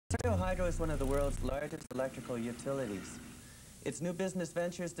Ontario Hydro is one of the world's largest electrical utilities. Its new business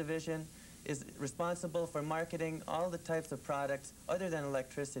ventures division is responsible for marketing all the types of products other than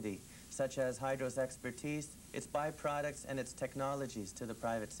electricity, such as Hydro's expertise, its byproducts, and its technologies to the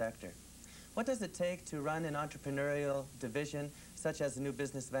private sector. What does it take to run an entrepreneurial division, such as the new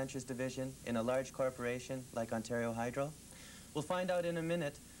business ventures division, in a large corporation like Ontario Hydro? We'll find out in a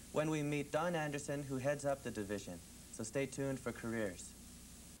minute when we meet Don Anderson, who heads up the division. So stay tuned for Careers.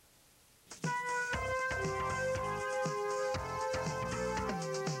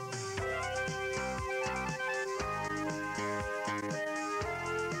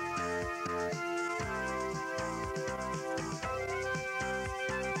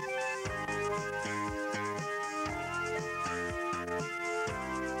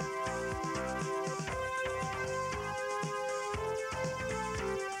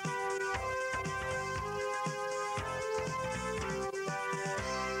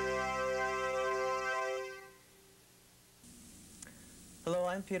 Hello,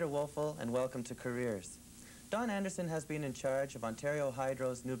 I'm Peter Wolfl, and welcome to Careers. Don Anderson has been in charge of Ontario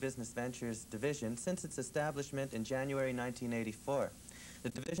Hydro's New Business Ventures division since its establishment in January 1984. The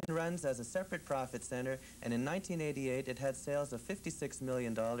division runs as a separate profit center, and in 1988 it had sales of $56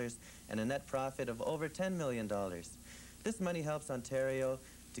 million and a net profit of over $10 million. This money helps Ontario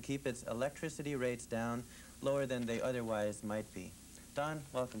to keep its electricity rates down, lower than they otherwise might be. Don,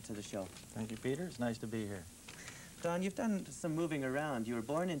 welcome to the show. Thank you, Peter. It's nice to be here. Don, you've done some moving around. You were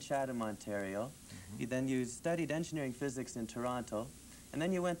born in Chatham, Ontario. Then you studied engineering physics in Toronto. And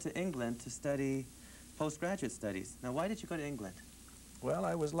then you went to England to study postgraduate studies. Now, why did you go to England? Well,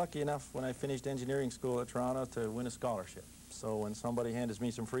 I was lucky enough when I finished engineering school at Toronto to win a scholarship. So when somebody hands me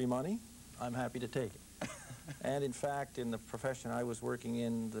some free money, I'm happy to take it. And in fact, in the profession I was working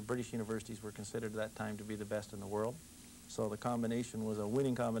in, the British universities were considered at that time to be the best in the world. So the combination was a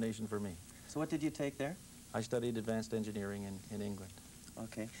winning combination for me. So what did you take there? I studied advanced engineering in England.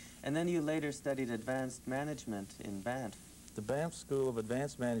 Okay. And then you later studied advanced management in Banff. The Banff School of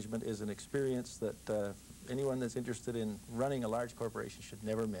Advanced Management is an experience that anyone that's interested in running a large corporation should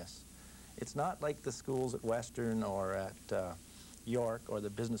never miss. It's not like the schools at Western or at York or the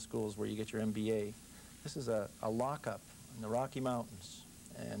business schools where you get your MBA. This is a lockup in the Rocky Mountains,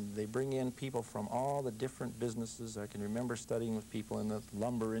 and they bring in people from all the different businesses. I can remember studying with people in the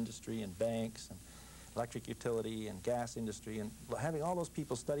lumber industry and banks and electric utility and gas industry, and having all those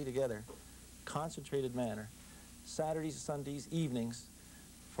people study together, concentrated manner, Saturdays, Sundays, evenings,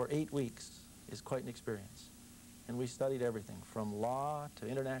 for 8 weeks is quite an experience. And we studied everything from law to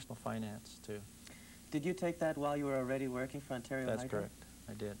international finance to... Did you take that while you were already working for Ontario Hydro? That's correct.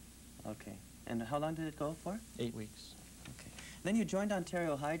 I did. Okay. And how long did it go for? 8 weeks. Okay. Then you joined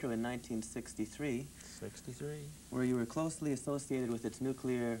Ontario Hydro in 1963. 63. Where you were closely associated with its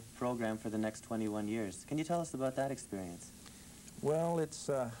nuclear program for the next 21 years. Can you tell us about that experience? Well, it's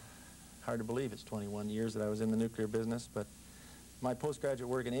hard to believe it's 21 years that I was in the nuclear business, but my postgraduate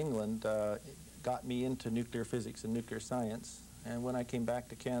work in England got me into nuclear physics and nuclear science, and when I came back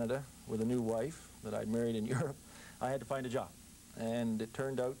to Canada with a new wife that I'd married in Europe, I had to find a job. And it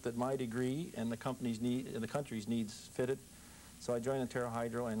turned out that my degree and the country's needs fitted. So I joined Ontario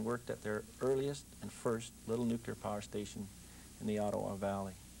Hydro and worked at their earliest and first little nuclear power station in the Ottawa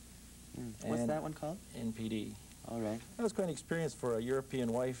Valley. What's that one called? NPD. All right. That was quite an experience for a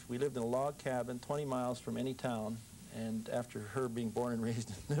European wife. We lived in a log cabin 20 miles from any town, and after her being born and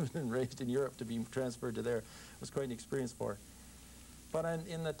raised in Europe to be transferred to there, it was quite an experience for her. But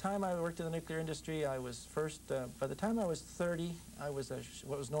in the time I worked in the nuclear industry, I was first, by the time I was 30, I was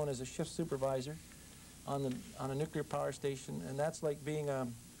what was known as a shift supervisor on a nuclear power station, and that's like being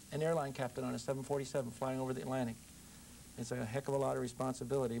an airline captain on a 747 flying over the Atlantic. It's a heck of a lot of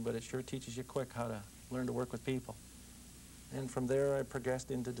responsibility, but it sure teaches you quick how to learn to work with people. And from there I progressed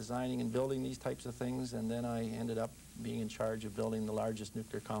into designing and building these types of things, and then I ended up being in charge of building the largest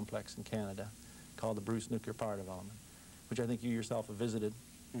nuclear complex in Canada, called the Bruce Nuclear Power Development, which I think you yourself have visited,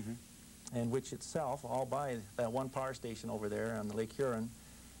 and which itself, all by that one power station over there on the Lake Huron,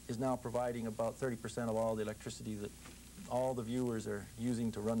 is now providing about 30% of all the electricity that all the viewers are using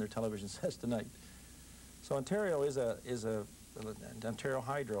to run their television sets tonight. So Ontario Ontario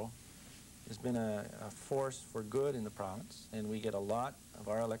Hydro has been a force for good in the province, and we get a lot of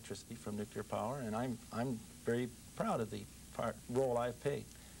our electricity from nuclear power, and I'm very proud of the role I've played.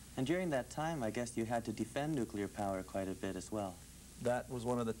 And during that time, I guess you had to defend nuclear power quite a bit as well. That was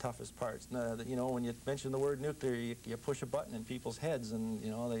one of the toughest parts. You know, when you mention the word nuclear, you push a button in people's heads, and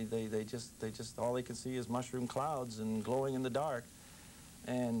you know they just all they can see is mushroom clouds and glowing in the dark.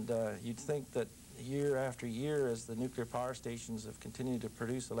 And you'd think that year after year, as the nuclear power stations have continued to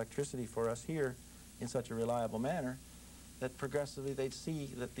produce electricity for us here in such a reliable manner, that progressively they'd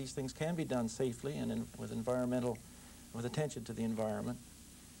see that these things can be done safely and with attention to the environment.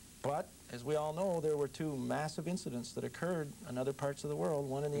 But, as we all know, there were two massive incidents that occurred in other parts of the world,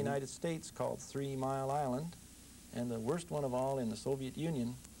 one in the United States called 3 Mile Island, and the worst one of all in the Soviet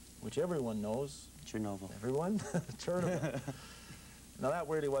Union, which everyone knows. Chernobyl. Everyone? Chernobyl. Now, that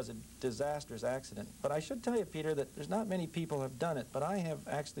really was a disastrous accident. But I should tell you, Peter, that there's not many people have done it, but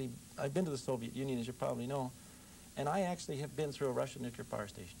I've been to the Soviet Union, as you probably know, and I actually have been through a Russian nuclear power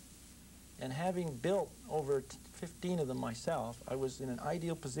station. And having built over 15 of them myself, I was in an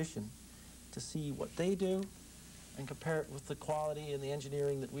ideal position to see what they do and compare it with the quality and the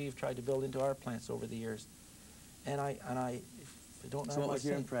engineering that we've tried to build into our plants over the years. And I don't know. So what was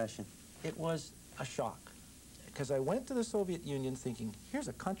your impression? It was a shock. Because I went to the Soviet Union thinking, here's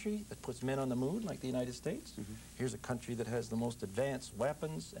a country that puts men on the moon like the United States. Here's a country that has the most advanced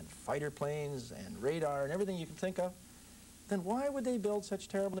weapons and fighter planes and radar and everything you can think of. Then why would they build such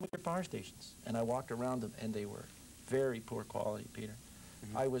terrible nuclear power stations? And I walked around them, and they were very poor quality, Peter.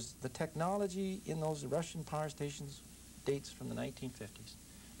 The technology in those Russian power stations dates from the 1950s.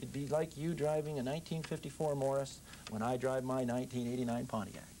 It'd be like you driving a 1954 Morris when I drive my 1989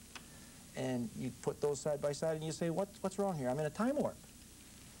 Pontiac. And you put those side by side, and you say, what's wrong here? I'm in a time warp.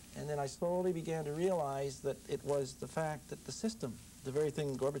 And then I slowly began to realize that it was the fact that the system, the very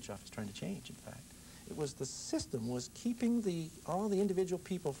thing Gorbachev is trying to change, in fact, it was the system was keeping all the individual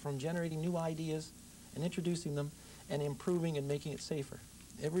people from generating new ideas and introducing them and improving and making it safer.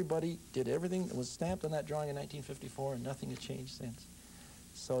 Everybody did everything that was stamped on that drawing in 1954, and nothing has changed since.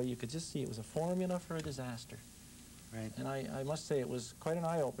 So you could just see it was a formula for a disaster. Right. And I must say it was quite an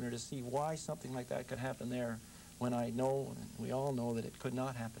eye-opener to see why something like that could happen there when I know, and we all know, that it could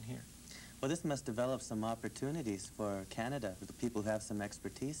not happen here. Well, this must develop some opportunities for Canada, for the people who have some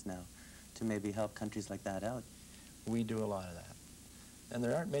expertise now, to maybe help countries like that out. We do a lot of that. And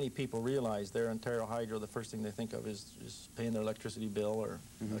there aren't many people realize there, Ontario Hydro, the first thing they think of is paying their electricity bill, or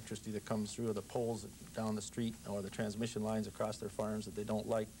electricity that comes through, or the poles down the street, or the transmission lines across their farms that they don't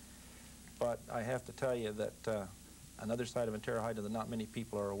like. But I have to tell you that another side of Ontario Hydro that not many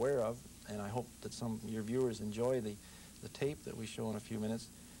people are aware of, and I hope that some of your viewers enjoy the tape that we show in a few minutes,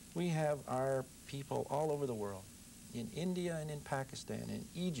 we have our people all over the world, in India and in Pakistan, in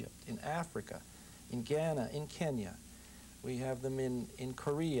Egypt, in Africa, in Ghana, in Kenya. We have them in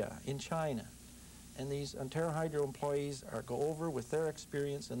Korea, in China. And these Ontario Hydro employees go over with their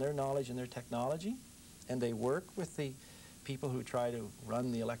experience and their knowledge and their technology, and they work with the people who try to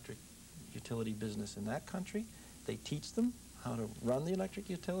run the electric utility business in that country. They teach them how to run the electric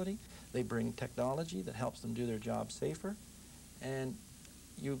utility. They bring technology that helps them do their job safer. And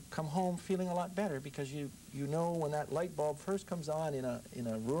you come home feeling a lot better, because you know when that light bulb first comes on in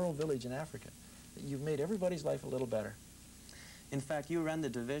a rural village in Africa, that you've made everybody's life a little better. In fact, you run the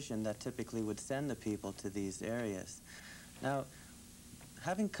division that typically would send the people to these areas. Now,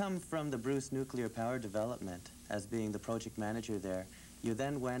 having come from the Bruce Nuclear Power Development as being the project manager there, you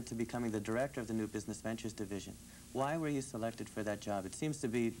then went to becoming the director of the New Business Ventures Division. Why were you selected for that job? It seems to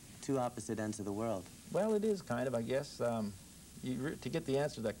be two opposite ends of the world. Well, it is kind of, I guess. To get the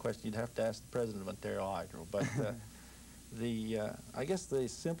answer to that question, you'd have to ask the president of Ontario Hydro. But I guess the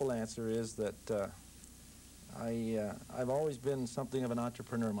simple answer is that I've always been something of an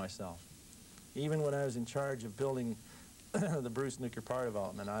entrepreneur myself. Even when I was in charge of building the Bruce Nuclear Power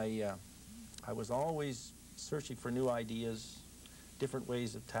Development, I was always searching for new ideas, different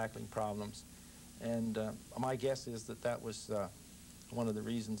ways of tackling problems. And my guess is that was one of the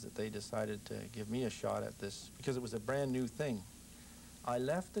reasons that they decided to give me a shot at this, because it was a brand new thing. I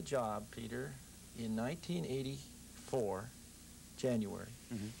left the job, Peter, in 1984, January,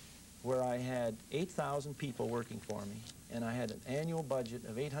 where I had 8,000 people working for me, and I had an annual budget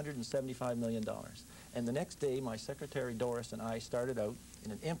of $875 million. And the next day, my secretary Doris and I started out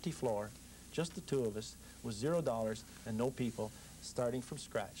in an empty floor, just the two of us, with $0 and no people, starting from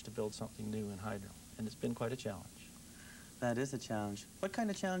scratch to build something new in hydro. And it's been quite a challenge. That is a challenge. What kind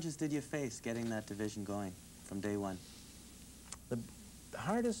of challenges did you face getting that division going from day one?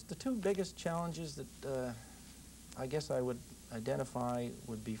 The two biggest challenges that I guess I would identify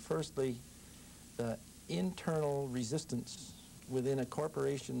would be, firstly, the internal resistance within a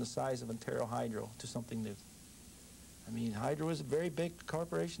corporation the size of Ontario Hydro to something new. I mean, Hydro is a very big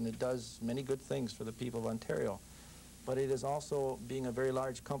corporation. It does many good things for the people of Ontario. But it is also, being a very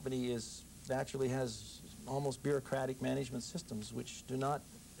large company, naturally has almost bureaucratic management systems which do not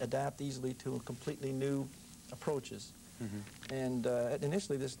adapt easily to completely new approaches. And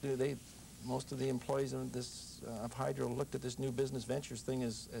initially, most of the employees of this of Hydro looked at this new business ventures thing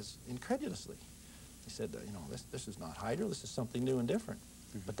as incredulously. They said, you know, this is not Hydro, this is something new and different.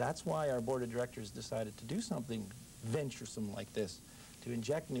 But that's why our board of directors decided to do something venturesome like this, to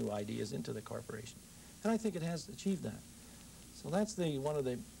inject new ideas into the corporation. And I think it has achieved that. So that's one of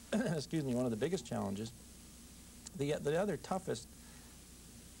the excuse me, one of the biggest challenges. The other toughest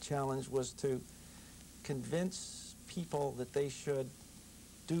challenge was to convince people that they should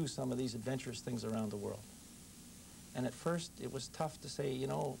do some of these adventurous things around the world. And at first it was tough to say, you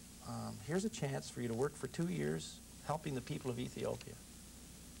know, here's a chance for you to work for 2 years helping the people of Ethiopia.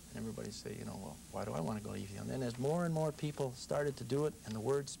 And everybody say, you know, well, why do I want to go to Ethiopia? And then as more and more people started to do it and the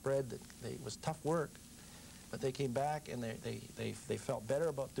word spread that it was tough work, but they came back and they felt better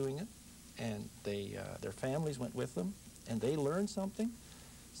about doing it, and their families went with them, and they learned something.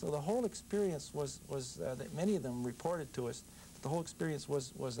 So the whole experience was that many of them reported to us that the whole experience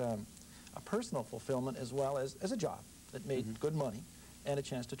was a personal fulfillment as well as a job that made good money and a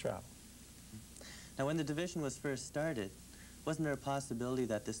chance to travel. Now, when the division was first started, wasn't there a possibility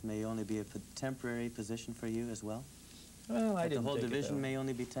that this may only be a temporary position for you as well? Well, I didn't the whole take division it may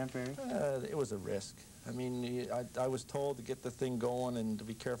only be temporary? It was a risk. I mean, I was told to get the thing going and to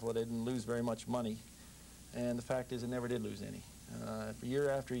be careful that I didn't lose very much money. And the fact is, I never did lose any.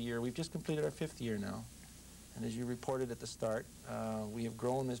 Year after year, we've just completed our 5th year now. And as you reported at the start, we have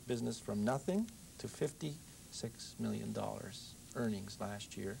grown this business from nothing to $56 million earnings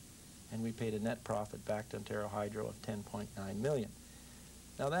last year. And we paid a net profit back to Ontario Hydro of $10.9 million.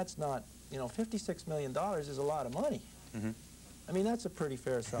 Now that's not, you know, $56 million is a lot of money. I mean, that's a pretty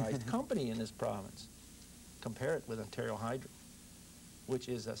fair-sized company in this province. Compare it with Ontario Hydro, which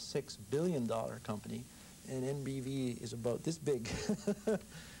is a $6 billion company, and NBV is about this big.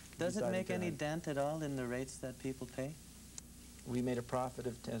 Does it make any dent at all in the rates that people pay? We made a profit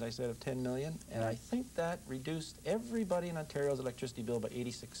of, as I said, of $10 million, and I think that reduced everybody in Ontario's electricity bill by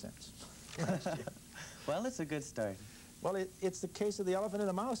 86 cents last year. Well, it's a good start. Well, it's the case of the elephant and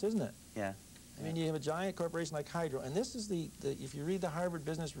the mouse, isn't it? Yeah. I mean, you have a giant corporation like Hydro, and this is if you read the Harvard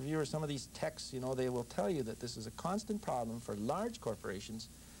Business Review or some of these texts, you know, they will tell you that this is a constant problem for large corporations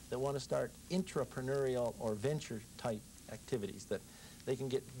that want to start intrapreneurial or venture-type activities, that they can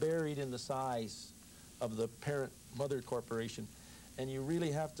get buried in the size of the parent mother corporation, and you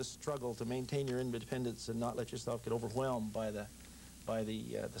really have to struggle to maintain your independence and not let yourself get overwhelmed by the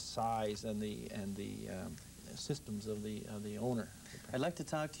size and the systems of the owner. I'd like to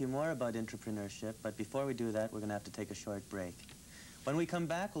talk to you more about entrepreneurship, but before we do that, we're going to have to take a short break. When we come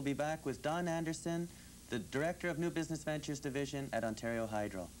back, we'll be back with Don Anderson, the Director of New Business Ventures Division at Ontario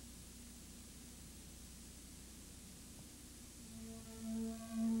Hydro.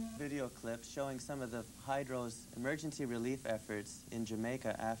 Video clips showing some of the Hydro's emergency relief efforts in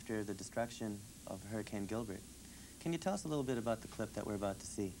Jamaica after the destruction of Hurricane Gilbert. Can you tell us a little bit about the clip that we're about to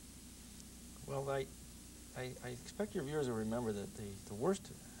see? Well, I expect your viewers will remember that the worst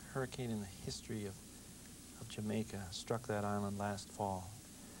hurricane in the history of Jamaica struck that island last fall,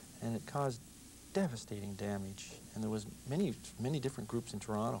 and it caused devastating damage. And there was many different groups in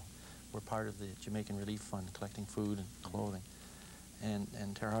Toronto were part of the Jamaican Relief Fund, collecting food and clothing, and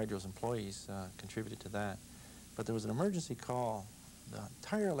Ontario Hydro's employees contributed to that. But there was an emergency call. The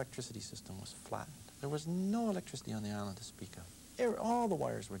entire electricity system was flattened. There was no electricity on the island to speak of. All the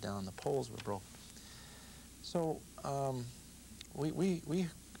wires were down, the poles were broken. So we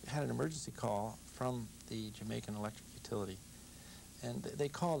had an emergency call from the Jamaican electric utility, and they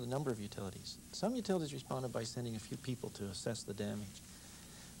called a number of utilities. Some utilities responded by sending a few people to assess the damage.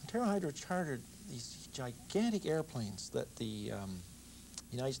 Ontario Hydro chartered these gigantic airplanes that the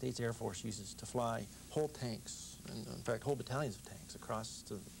United States Air Force uses to fly whole tanks, and in fact whole battalions of tanks across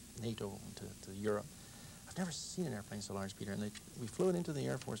to NATO and to Europe. I've never seen an airplane so large, Peter, and we flew it into the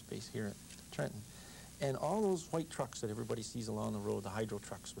Air Force base here at Trenton. And all those white trucks that everybody sees along the road, the Hydro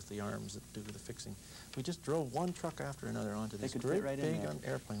trucks with the arms that do the fixing, we just drove one truck after another onto this great big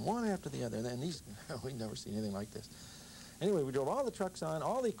airplane, one after the other. And these, we'd never seen anything like this. Anyway, we drove all the trucks on,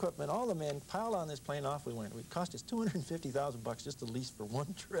 all the equipment, all the men, piled on this plane, off we went. It cost us $250,000 just to lease for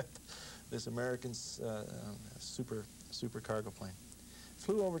one trip this American super cargo plane.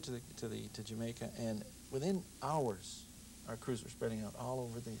 Flew over to Jamaica, and within hours, our crews were spreading out all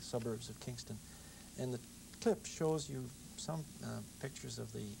over the suburbs of Kingston. And the clip shows you some pictures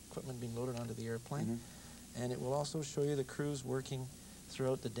of the equipment being loaded onto the airplane. And it will also show you the crews working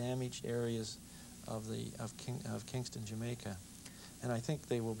throughout the damaged areas of Kingston, Jamaica. And I think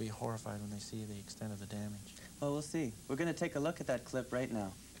they will be horrified when they see the extent of the damage. Well, we'll see. We're going to take a look at that clip right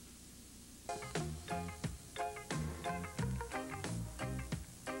now.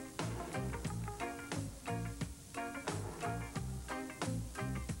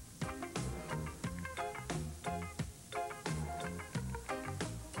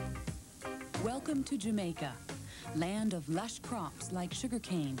 Welcome to Jamaica, land of lush crops like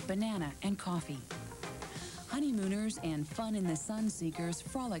sugarcane, banana, and coffee. Honeymooners and fun-in-the-sun seekers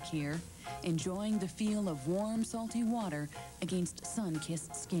frolic here, enjoying the feel of warm, salty water against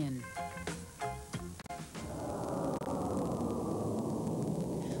sun-kissed skin.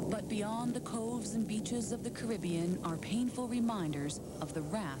 But beyond the coves and beaches of the Caribbean are painful reminders of the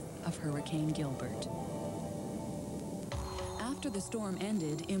wrath of Hurricane Gilbert. After the storm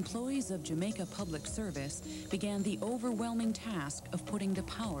ended, employees of Jamaica Public Service began the overwhelming task of putting the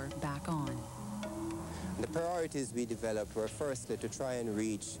power back on. The priorities we developed were firstly to try and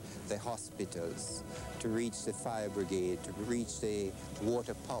reach the hospitals, to reach the fire brigade, to reach the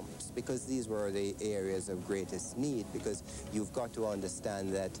water pumps, because these were the areas of greatest need, because you've got to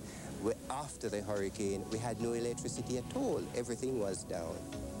understand that after the hurricane, we had no electricity at all. Everything was down.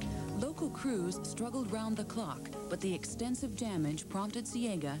 Local crews struggled round the clock, but the extensive damage prompted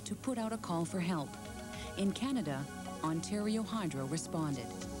Ciega to put out a call for help. In Canada, Ontario Hydro responded.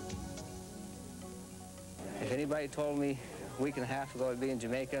 If anybody told me a week and a half ago I'd be in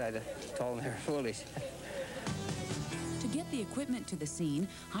Jamaica, I'd have told them they were foolish. To get the equipment to the scene,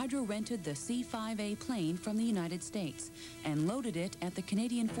 Hydro rented the C-5A plane from the United States and loaded it at the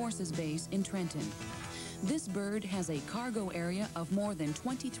Canadian Forces Base in Trenton. This bird has a cargo area of more than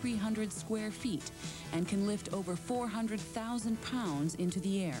 2,300 square feet and can lift over 400,000 pounds into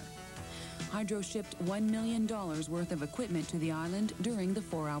the air. Hydro shipped $1 million worth of equipment to the island during the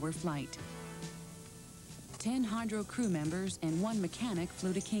 4-hour flight. 10 Hydro crew members and 1 mechanic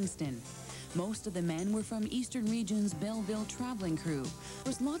flew to Kingston. Most of the men were from Eastern Region's Belleville traveling crew.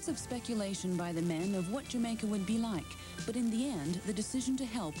 There was lots of speculation by the men of what Jamaica would be like, but in the end, the decision to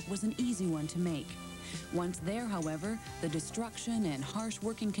help was an easy one to make. Once there, however, the destruction and harsh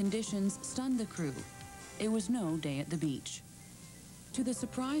working conditions stunned the crew. It was no day at the beach. To the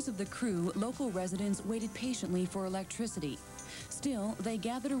surprise of the crew, local residents waited patiently for electricity. Still, they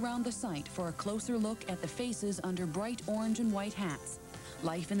gathered around the site for a closer look at the faces under bright orange and white hats.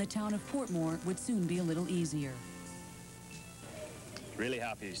 Life in the town of Portmore would soon be a little easier. Really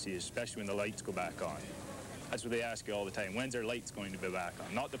happy to see, especially when the lights go back on. That's what they ask you all the time. When's our lights going to be back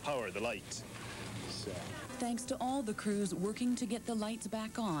on? Not the power, the lights. So. Thanks to all the crews working to get the lights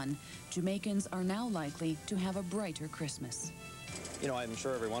back on, Jamaicans are now likely to have a brighter Christmas. You know, I'm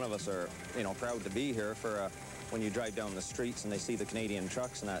sure every one of us are, proud to be here for when you drive down the streets and they see the Canadian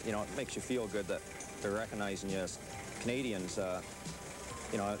trucks and that, it makes you feel good that they're recognizing you as Canadians.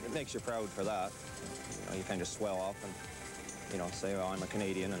 It makes you proud for that. You kind of swell up and, say, oh, I'm a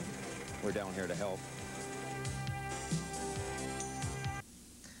Canadian and we're down here to help.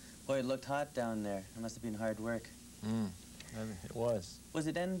 Boy, it looked hot down there. It must have been hard work. It was. Was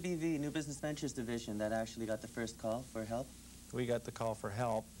it NBV, New Business Ventures Division, that actually got the first call for help? We got the call for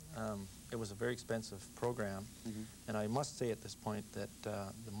help. It was a very expensive program, and I must say at this point that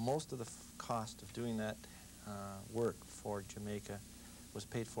most of the cost of doing that work for Jamaica was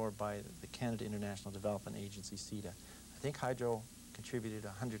paid for by the Canada International Development Agency, CEDA. I think Hydro contributed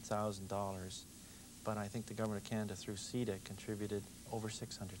 $100,000, but I think the Government of Canada through CEDA contributed over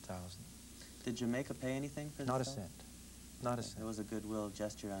 $600,000. Did Jamaica pay anything for this? Not a cent. Not a cent. It was a goodwill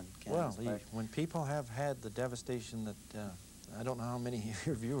gesture on Canada's part. When people have had the devastation that, I don't know how many of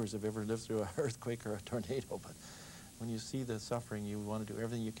your viewers have ever lived through an earthquake or a tornado, but when you see the suffering, you want to do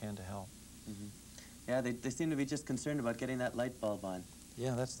everything you can to help. Yeah, they seem to be just concerned about getting that light bulb on.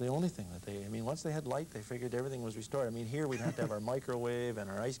 Yeah, that's the only thing that once they had light, they figured everything was restored. Here we'd have to have our microwave and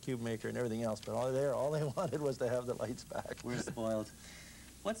our ice cube maker and everything else, but all they wanted was to have the lights back. We're spoiled.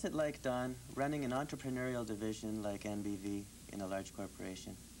 What's it like, Don, running an entrepreneurial division like NBV in a large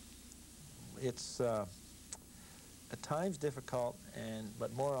corporation? It's at times difficult,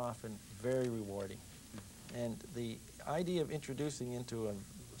 but more often very rewarding. And the idea of introducing into a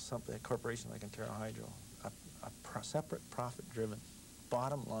corporation like Ontario Hydro, a separate profit-driven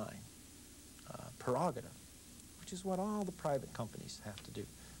bottom line prerogative, which is what all the private companies have to do.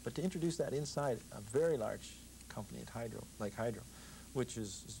 But to introduce that inside a very large company at Hydro, like Hydro, which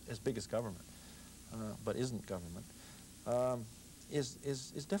is as big as government, but isn't government,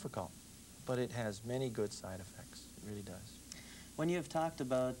 is difficult. But it has many good side effects. It really does. When you've talked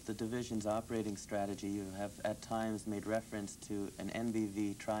about the division's operating strategy, you have at times made reference to an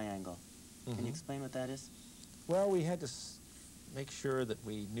NBV triangle. Can you explain what that is? Well, we had to make sure that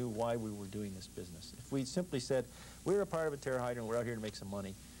we knew why we were doing this business. If we simply said, we're a part of Ontario Hydro and we're out here to make some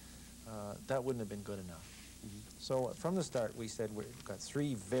money, that wouldn't have been good enough. So from the start, we said we've got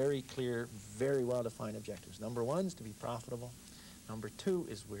 3 very clear, very well-defined objectives. Number 1 is to be profitable. Number 2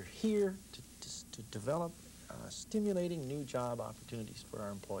 is we're here to develop stimulating new job opportunities for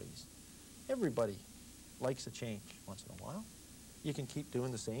our employees. Everybody likes a change once in a while. You can keep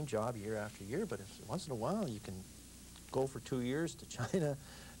doing the same job year after year, but if once in a while you can go for 2 years to China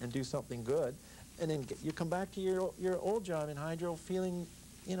and do something good, and then you come back to your old job in hydro feeling,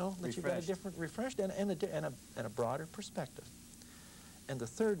 you know, that you've got a different, refreshed, and a broader perspective. And the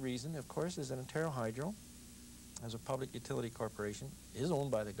third reason, of course, is that Ontario Hydro, as a public utility corporation, is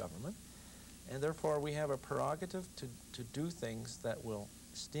owned by the government, and therefore we have a prerogative to do things that will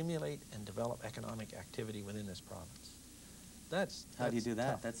stimulate and develop economic activity within this province. How do you do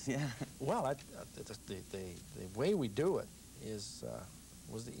that? Tough. That's, yeah. Well, the way we do it is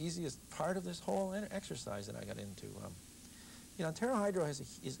was the easiest part of this whole exercise that I got into. You know, Ontario Hydro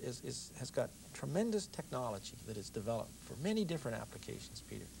has got tremendous technology that is developed for many different applications,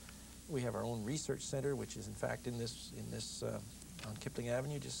 Peter. We have our own research center, which is in fact in this on Kipling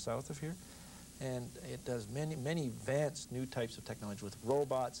Avenue, just south of here, and it does many advanced new types of technology with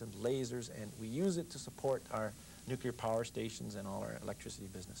robots and lasers, and we use it to support our nuclear power stations and all our electricity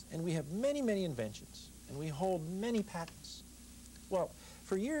business. And we have many inventions, and we hold many patents. Well,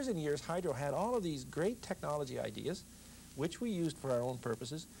 for years and years, Hydro had all of these great technology ideas, which we used for our own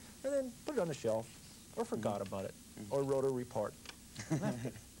purposes, and then put it on the shelf, or forgot about it, or wrote a report. Left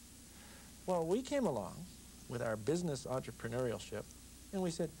it. Well, we came along with our business entrepreneurship, and we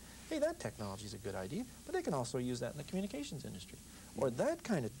said, hey, that technology is a good idea, but they can also use that in the communications industry. Or that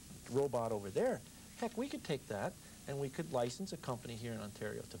kind of robot over there. Heck, we could take that, and we could license a company here in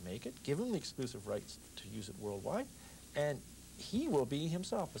Ontario to make it, give him the exclusive rights to use it worldwide, and he will be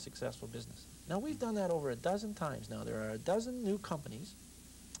himself a successful business. Now, we've done that over a dozen times now. There are a dozen new companies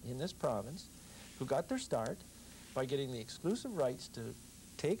in this province who got their start by getting the exclusive rights to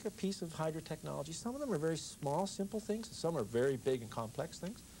take a piece of hydro technology. Some of them are very small, simple things, and some are very big and complex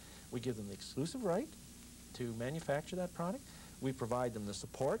things. We give them the exclusive right to manufacture that product. We provide them the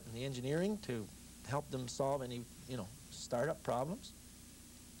support and the engineering to help them solve any, you know, startup problems.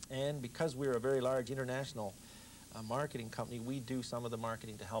 And because we're a very large international marketing company, we do some of the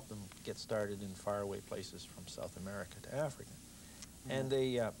marketing to help them get started in faraway places from South America to Africa. And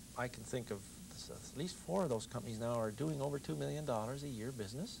they, I can think of at least 4 of those companies now are doing over $2 million a year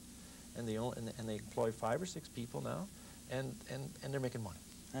business, and they employ 5 or 6 people now, and they're making money.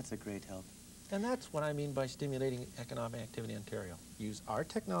 That's a great help. And that's what I mean by stimulating economic activity in Ontario. Use our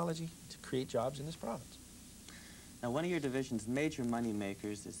technology to create jobs in this province. Now, one of your division's major money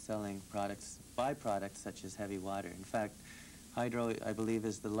makers is selling products, byproducts such as heavy water. In fact, Hydro, I believe,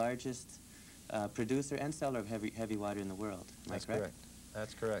 is the largest producer and seller of heavy water in the world. Am I correct? Correct.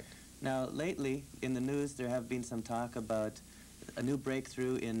 That's correct. Now, lately, in the news, there have been some talk about a new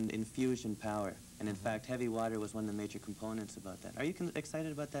breakthrough in fusion power. And in fact, heavy water was one of the major components about that. Are you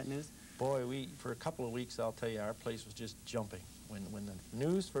excited about that news? Boy, for a couple of weeks, I'll tell you, our place was just jumping. When the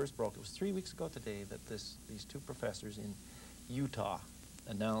news first broke, it was 3 weeks ago today that these 2 professors in Utah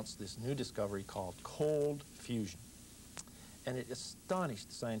announced this new discovery called cold fusion. And it astonished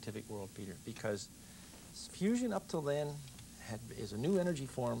the scientific world, Peter, because fusion up till then is a new energy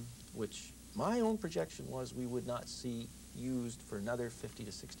form which my own projection was we would not see used for another 50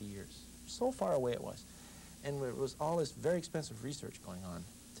 to 60 years. So far away it was. And there was all this very expensive research going on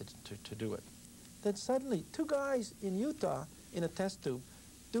to do it. Then suddenly, 2 guys in Utah in a test tube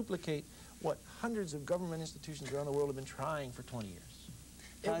duplicate what hundreds of government institutions around the world have been trying for 20 years.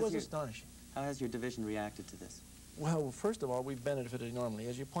 It was astonishing. How has your division reacted to this? Well, first of all, we've benefited enormously.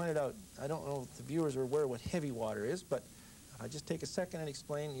 As you pointed out, I don't know if the viewers are aware what heavy water is, but if I just take a second and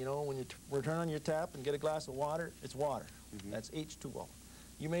explain, you know, when you turn on your tap and get a glass of water, it's water. That's H2O.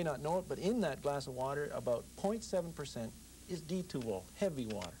 You may not know it, but in that glass of water, about 0.7% is D2O, heavy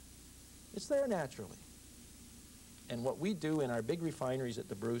water. It's there naturally. And what we do in our big refineries at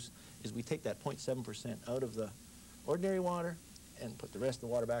the Bruce is we take that 0.7% out of the ordinary water and put the rest of the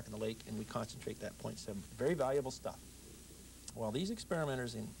water back in the lake, and we concentrate that 0.7. Very valuable stuff. Well, these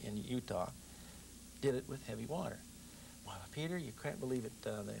experimenters in Utah did it with heavy water. Well, Peter, you can't believe it.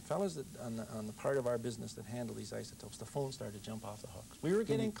 The fellows that on the part of our business that handle these isotopes, the phone started to jump off the hooks. We were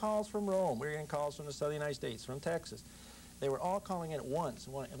getting calls from Rome. We were getting calls from the southern United States, from Texas. They were all calling in at once,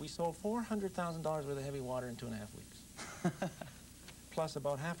 and we sold $400,000 worth of heavy water in 2.5 weeks. Plus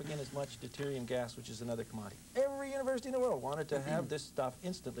about half again as much deuterium gas, which is another commodity. Every university in the world wanted to have this stuff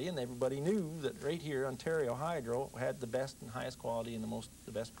instantly, and everybody knew that right here, Ontario Hydro had the best and highest quality and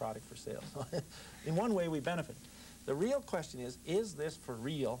the best product for sale. In one way, we benefit. The real question is this for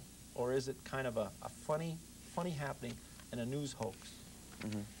real, or is it kind of a funny happening and a news hoax?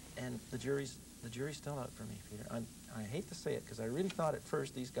 And the jury's still out for me, Peter. I hate to say it, because I really thought at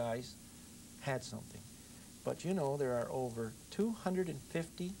first these guys had something. But you know, there are over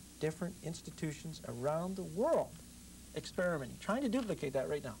 250 different institutions around the world experimenting, trying to duplicate that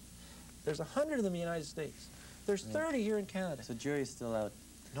right now. There's 100 of them in the United States. There's 30 here in Canada. So jury's still out.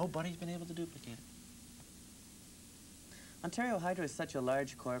 Nobody's been able to duplicate it. Ontario Hydro is such a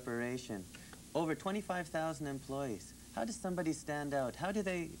large corporation, over 25,000 employees. How does somebody stand out? How do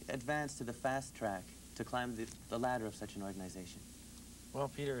they advance to the fast track to climb the ladder of such an organization? Well,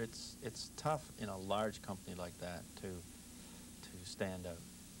 Peter, it's tough in a large company like that to stand out.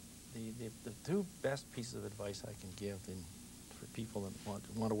 The two best pieces of advice I can give for people that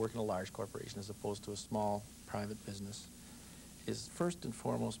want to work in a large corporation as opposed to a small private business is, first and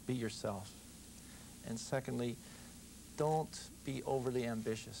foremost, be yourself. And secondly, don't be overly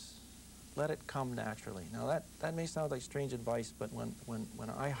ambitious. Let it come naturally. Now that may sound like strange advice, but when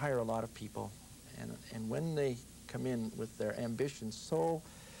I hire a lot of people, and when they come in with their ambitions so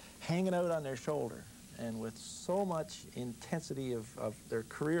hanging out on their shoulder, and with so much intensity of their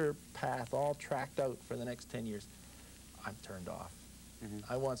career path all tracked out for the next 10 years, I'm turned off.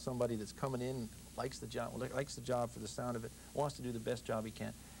 I want somebody that's coming in, likes the job for the sound of it, wants to do the best job he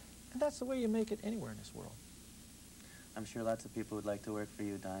can. And that's the way you make it anywhere in this world. I'm sure lots of people would like to work for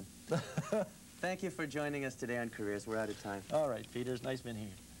you, Don. Thank you for joining us today on Careers. We're out of time. All right, Peter, it's nice being here.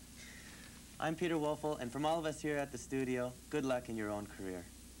 I'm Peter Wolfl, and from all of us here at the studio, good luck in your own career.